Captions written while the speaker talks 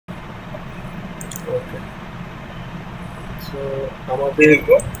ওকে, so আমাদের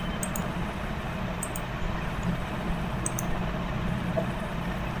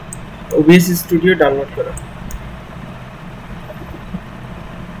OBS studio download করা।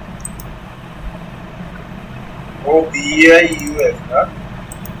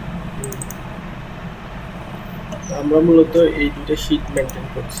 আমরা মূলত এই দুটো শীট মেনটেন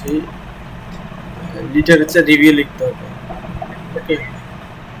করছি, লিটারেচার রিভিউ লিখতে হবে। ওকে,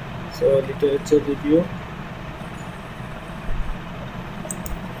 সো লিটারেচার রিভিউ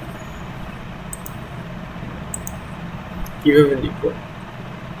কিভাবে লিখবো?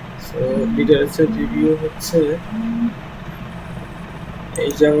 সো লিটারেচার রিভিউ হচ্ছে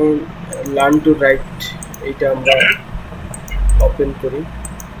এই যেমন লার্ন টু রাইট, এইটা আমরা ওপেন করি।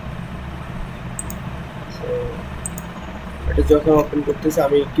 সো এটা যখন ওপেন করতেছি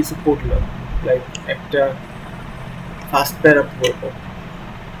আমি কিছু পড়লাম, লাইক একটা ফার্স্ট প্যারা পড়বো।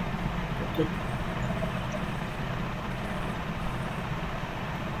 ওকে,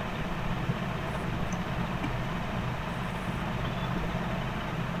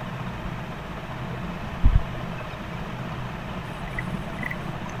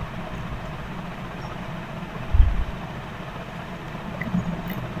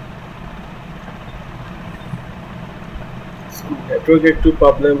 নেটওয়ার্কে একটু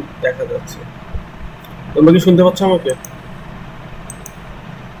প্রবলেম দেখা যাচ্ছে। তোমরা কি শুনতে পাচ্ছ আমাকে?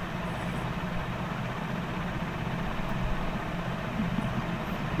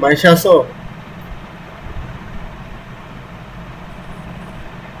 মাইশা আছো?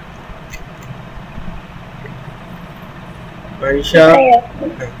 মাইশা,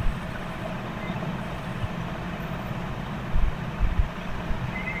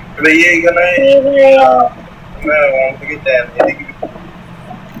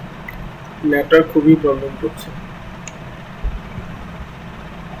 নেটওয়ার্ক খুবই প্রবলেম করছে।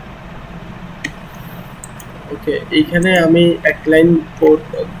 ওকে, এইখানে আমি এক লাইন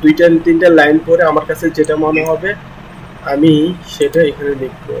দুইটা তিনটা লাইন পরে আমার কাছে যেটা মনে হবে আমি সেটা এখানে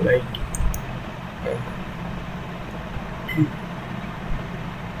লিখবো, লাইক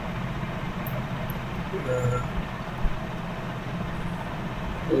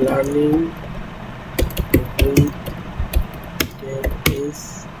লার্নিং is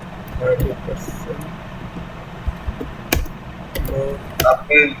 30% more।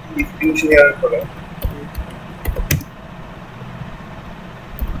 আপনি স্ক্রিন শেয়ার করেন।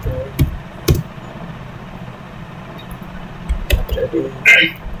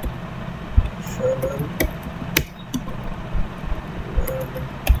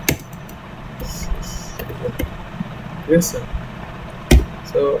 Yes sir,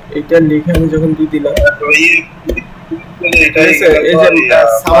 so এটা লিখে আমি যখন দিয়ে দিলাম, এই যে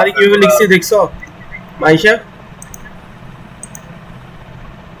সামারি কিভাবে লিখছি দেখছো মাইশা?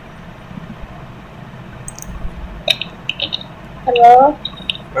 হ্যালো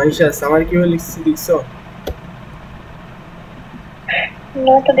মাইশা, সামারি কিভাবে লিখছি দেখছো?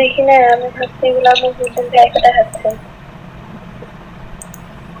 না তো দেখি না, আমি ভাবছি এগুলো আমি বুঝতে দেখাচ্ছে।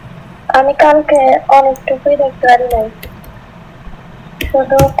 আমি কালকে অনেকটুকুই দেখতে পারি নাই,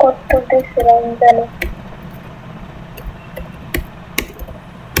 শুধু কত দেখছিলাম জানি।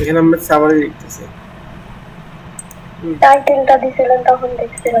 এখানে আমরা সামারি লিখতেছি, টাইটেলটা দিছিলেন তখন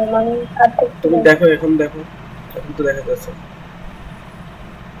দেখছিলাম আমি। আর তুমি দেখো, এখন দেখো, এখন তো দেখা যাচ্ছে।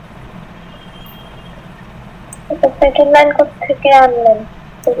 এটা সেকেন্ড লাইন থেকে আনলেন,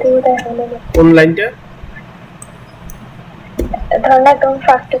 সেটাই দেখানো। কোন লাইনটা? ধরুন একদম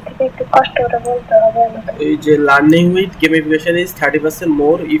ফার্স্ট থেকে একটু কষ্ট করে বলতে হবে আমাকে। এই যে learning with gamification is 30%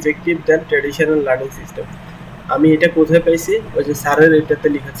 more effective than traditional learning system. আমি এটা কোথায় পাইছি? ওই যে স্যারের এটাতে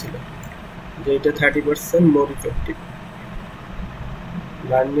লেখা ছিল যে এটা 30% মোর ইফেক্টিভ।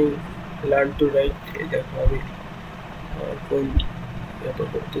 লার্ন টু রাইট, এই দেখো আমি কোন এটা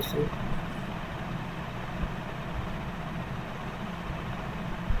করতেছি।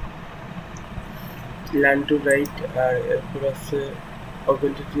 লার্ন টু রাইট, আর এরপর আছে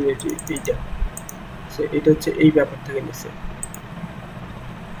অগমেন্টেড রিয়েলিটি, এইটা। সো এটা হচ্ছে এই ব্যাপার থেকে নিছে।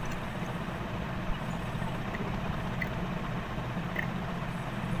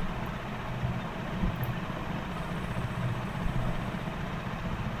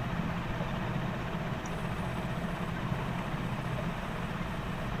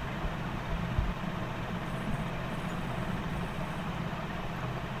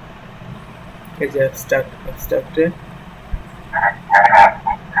 এই যে অ্যাবস্ট্রাক্টে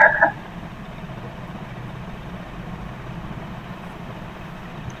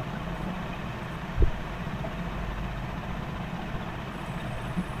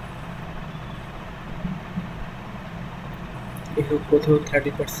কোথাও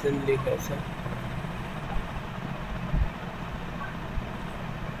 30% লেখা আছে।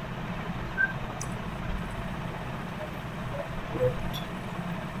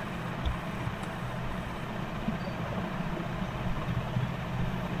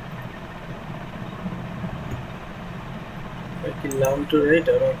 এটা কি learn to right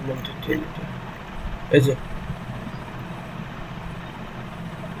R augmented reality এই যে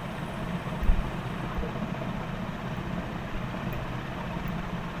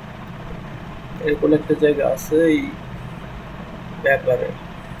এরকম একটা জায়গা আছে এই ব্যাপারে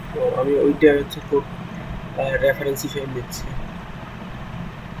তো আমি ওইটা হচ্ছে খুব রেফারেন্স হিসেবে নিচ্ছি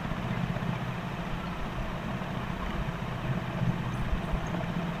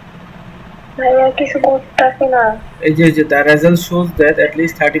কিছু করতেছি না এই যে the result shows that at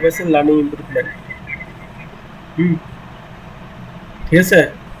least 30% learning improvement ঠিক আছে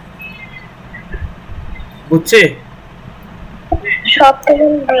বুঝছে সব কিছু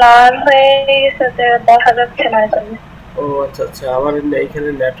ব্লার হয়ে গেছে যে দেখা যাচ্ছে না এজন্য ও আচ্ছা আচ্ছা আমার এখানে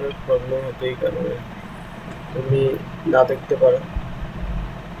নেটওয়ার্ক প্রবলেম হতে এই কারণে তুমি না দেখতে পারো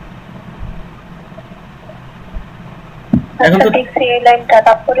এখন তো দেখছি এই লাইনটা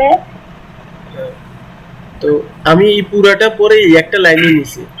তারপরে তো আমি এই পুরোটা পরে একটা লাইনই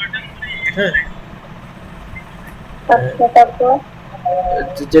নিছি হ্যাঁ আচ্ছা তারপর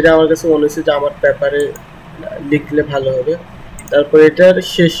যেটা আমার কাছে মনে হচ্ছে যে আমার পেপারে লিখলে ভালো হবে তারপর এটার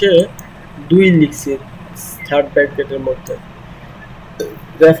শেষে 2 লিখছি থার্ড ব্র্যাকেটের মধ্যে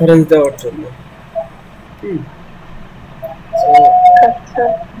রেফারেন্স দেওয়ার জন্য আচ্ছা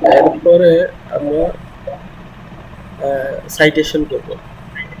এরপরে আমরা সাইটেশন করব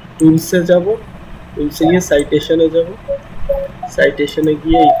টুলসে যাব টুলসে গিয়ে সাইটেশনে যাব সাইটেশনে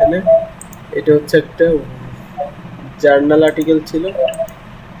গিয়ে এখানে এটা হচ্ছে একটা জার্নাল আর্টিকেল ছিল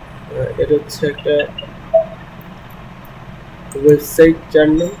এটা হচ্ছে একটা ওয়েবসাইট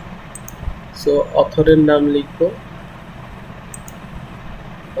জার্নাল সো অথরের নাম লিখবো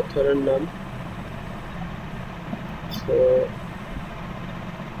অথরের নাম সো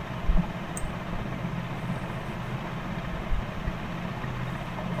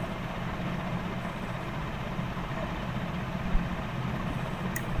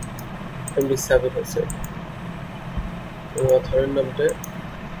আমি সাবমিট আছে অথরের নামটা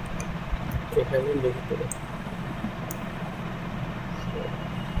এখানে লিখে দেব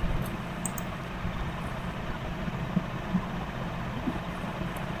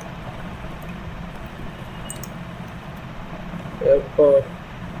এরপর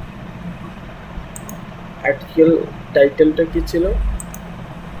আর্টিকেল টাইটেলটা কি ছিল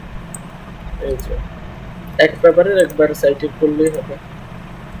এই যে এক পেপারের একবার সাইটেড করলেই হবে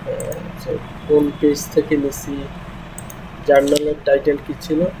কোন পেজ থেকে নিছি জার্নালের টাইটেল কি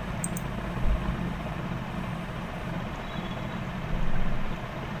ছিল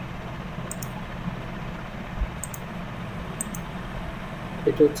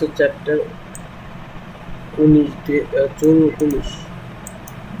এটা হচ্ছে চ্যাপ্টার 19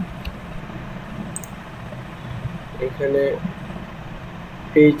 এখানে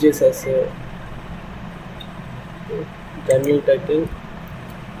পেজেস আছে জার্নাল টাইটেল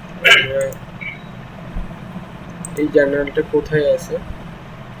এই জার্নালটা কোথায় আছে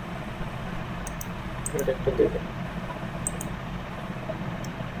এটা একটু দেখুন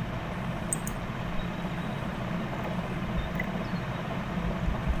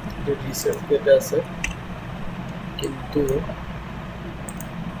যে রিসার্চ ডেটা আছে কিন্তু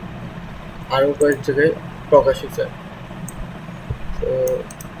আরো কয়েক জায়গায় প্রকাশিত তো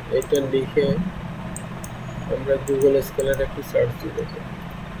এটা লিখে আমরা গুগল স্কলার একটু সার্চ দিয়ে দেখি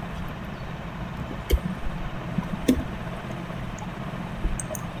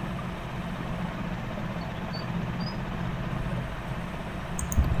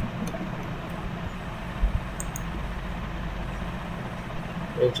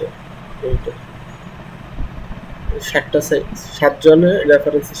এইটা 7 জনের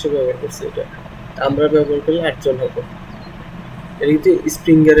রেফারেন্স হিসেবে ব্যবহার করছে এটা আমরা ব্যবহার করলে 8 জন হবে এটা কিন্তু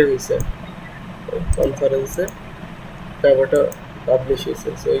স্প্রিঙ্গারে হয়েছে কনফারেন্সে পেপারটা পাবলিশ হয়েছে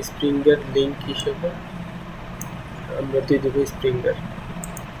সো স্প্রিঙ্গার লিঙ্ক হিসেবে আমরা দিয়ে দেবো স্প্রিঙ্গার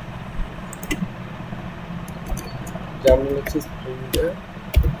জার্নাল হচ্ছে স্প্রিঙ্গার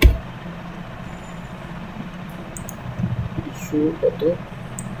ইস্যু কত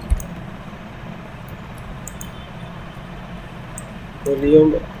ভলিউম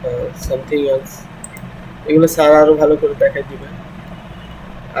সামথিং এলস এগুলো স্যার আরো ভালো করে দেখাই দিবে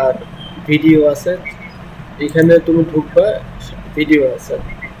আর ভিডিও আছে এখানে তুমি ঢুকবা ভিডিও আছে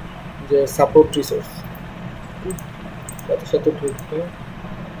যে সাপোর্ট রিসোর্স সাথে ঢুকবা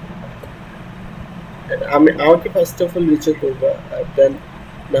আমাকে ফার্স্ট অফ অল রিচ করবা আর দেন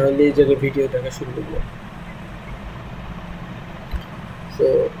না হলে এই জায়গায় ভিডিও দেখা শুরু করবো তো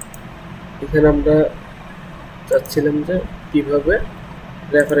এখানে আমরা চাচ্ছিলাম যে কিভাবে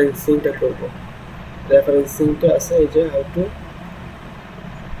রেফারেন্সিংটা করব রেফারেন্সিংটা আছে এই যে হাউ টু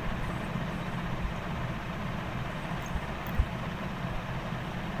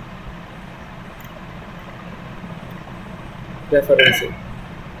রেফারেন্সিং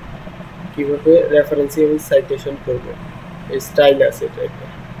কিভাবে রেফারেন্সিং এবং সাইটেশন করব এই স্টাইল আছে এটা একটা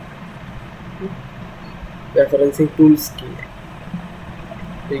রেফারেন্সিং টুলস কি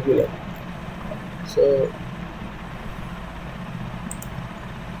এইগুলো সো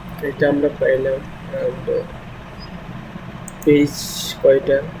এটা আমরা পাইলাম and পেজ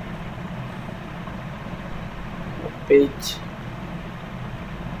কয়টা page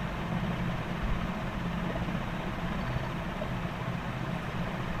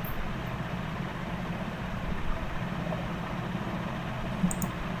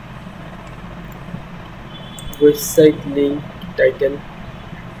website link title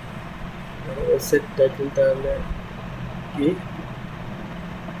website title তাহলে কি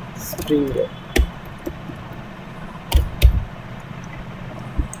স্প্রিঙ্গার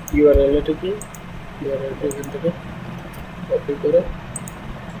ইউআরএল এটা কি ইউআরএল এখান থেকে কপি করে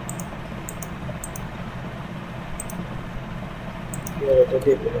ইউআরএলটা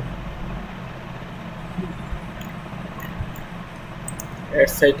দিয়ে দিলাম অ্যাড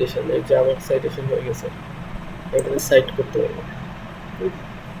সাইটেশন এই যে আমার সাইটেশন হয়ে গেছে এটা সাইট করতে পারবো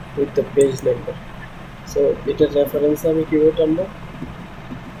with the page number so এটা রেফারেন্স আমি কিভাবে টানবো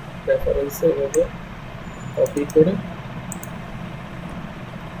রেফারেন্সে এভাবে কপি করে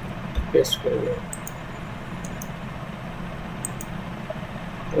পেস্ট করে দেব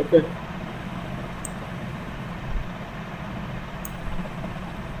ওকে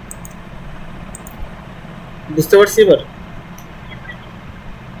বুঝতে পারছি এবার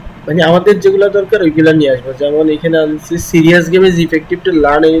মানে আমাদের যেগুলো দরকার ওইগুলো নিয়ে আসবো যেমন এখানে আনছি serious game is effective to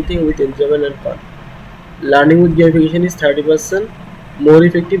learn anything with enjoyment and fun learning with gamification is 30% more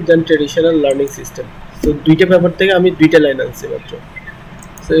effective than traditional learning system so দুইটা পেপার থেকে আমি দুইটা লাইন আনছি মাত্র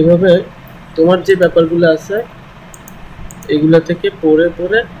সো এইভাবে তোমার যে ব্যাপারগুলো আছে এগুলো থেকে পড়ে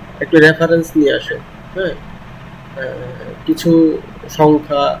পড়ে একটু রেফারেন্স নিয়ে আসো হ্যাঁ কিছু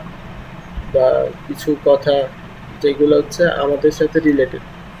সংখ্যা বা কিছু কথা যেগুলো হচ্ছে আমাদের সাথে রিলেটেড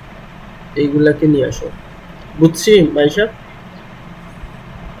এইগুলাকে নিয়ে আসো বুঝছি মাইশা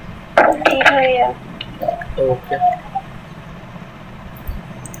ওকে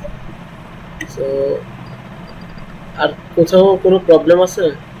সো আর কোথাও কোনো প্রবলেম আছে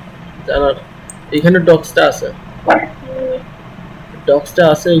জানার এখানে ডক্সটা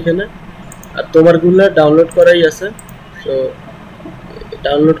আছে এখানে আর তোমারগুলো ডাউনলোড করাই আছে সো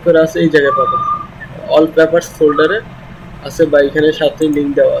ডাউনলোড করা আছে এই জায়গায় পাবো অল পেপারস ফোল্ডারে আছে বা এখানে সাথে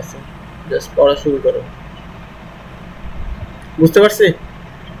লিংক দেওয়া আছে জাস্ট পড়া শুরু করো বুঝতে পারছি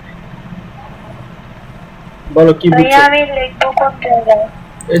বলো কি বুঝছো আমি লিখবো কোন জায়গায়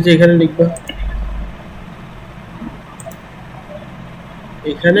এই যে এখানে লিখবা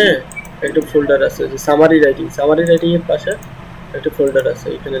এখানে একটা ফোল্ডার আছে যে সামারি রাইটিং এর পাশে একটা ফোল্ডার আছে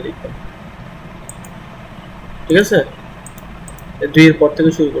এখানে লিখবা ঠিক আছে দুই এর পর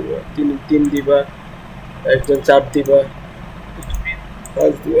থেকে শুরু করবো তিন দিবা একজন 4 দিবা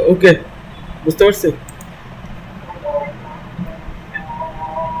 5 দিবা ওকে বুঝতে পারছি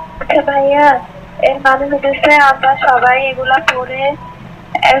আচ্ছা ভাইয়া এর মানে হচ্ছে আমরা সবাই এগুলা পড়ে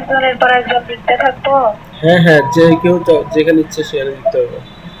একজনের পর একজন লিখতে থাকবো হ্যাঁ যে কেউ তো যেখানে ইচ্ছে সে লিখতে হবে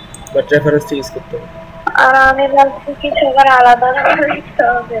বাট রেফারেন্স ইউজ করতে হবে আর আমি ভাবছি কি সবার আলাদা লিখতে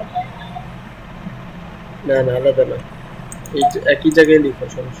হবে না আলাদা না এই একই জায়গায় লিখো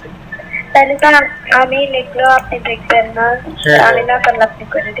সমস্যা তাহলে তো আমি লিখলো আপনি দেখবেন না আমি না তাহলে আপনি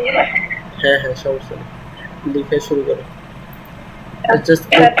করে দিবেন হ্যাঁ সমস্যা নেই লিখে শুরু করো জাস্ট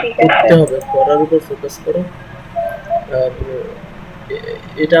করতে হবে পড়ার উপর ফোকাস করো আর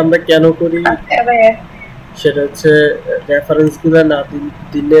এটা আমরা কেন করি সেটা হচ্ছে রেফারেন্সগুলো না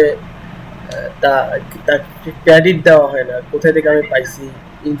দিলে তাকে ক্রেডিট দেওয়া হয় না কোথায় থেকে আমি পাইছি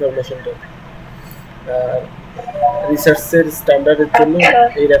ইনফরমেশনটা রিসার্চের স্ট্যান্ডার্ডের জন্য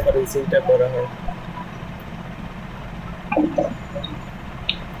এই রেফারেন্সিংটা করা হয়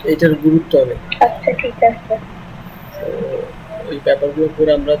এটার গুরুত্ব অনেক আচ্ছা ঠিক আছে ওই পেপারগুলো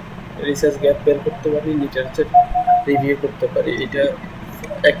পড়ে আমরা রিসার্চ গ্যাপ বের করতে পারি লিটারেচার রিভিউ করতে পারি এটা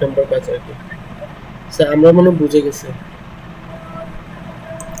এক নম্বর কাজ আর কি আমরা মনে বুঝে গেছি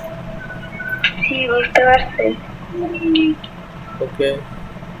বুঝতে পারছি ওকে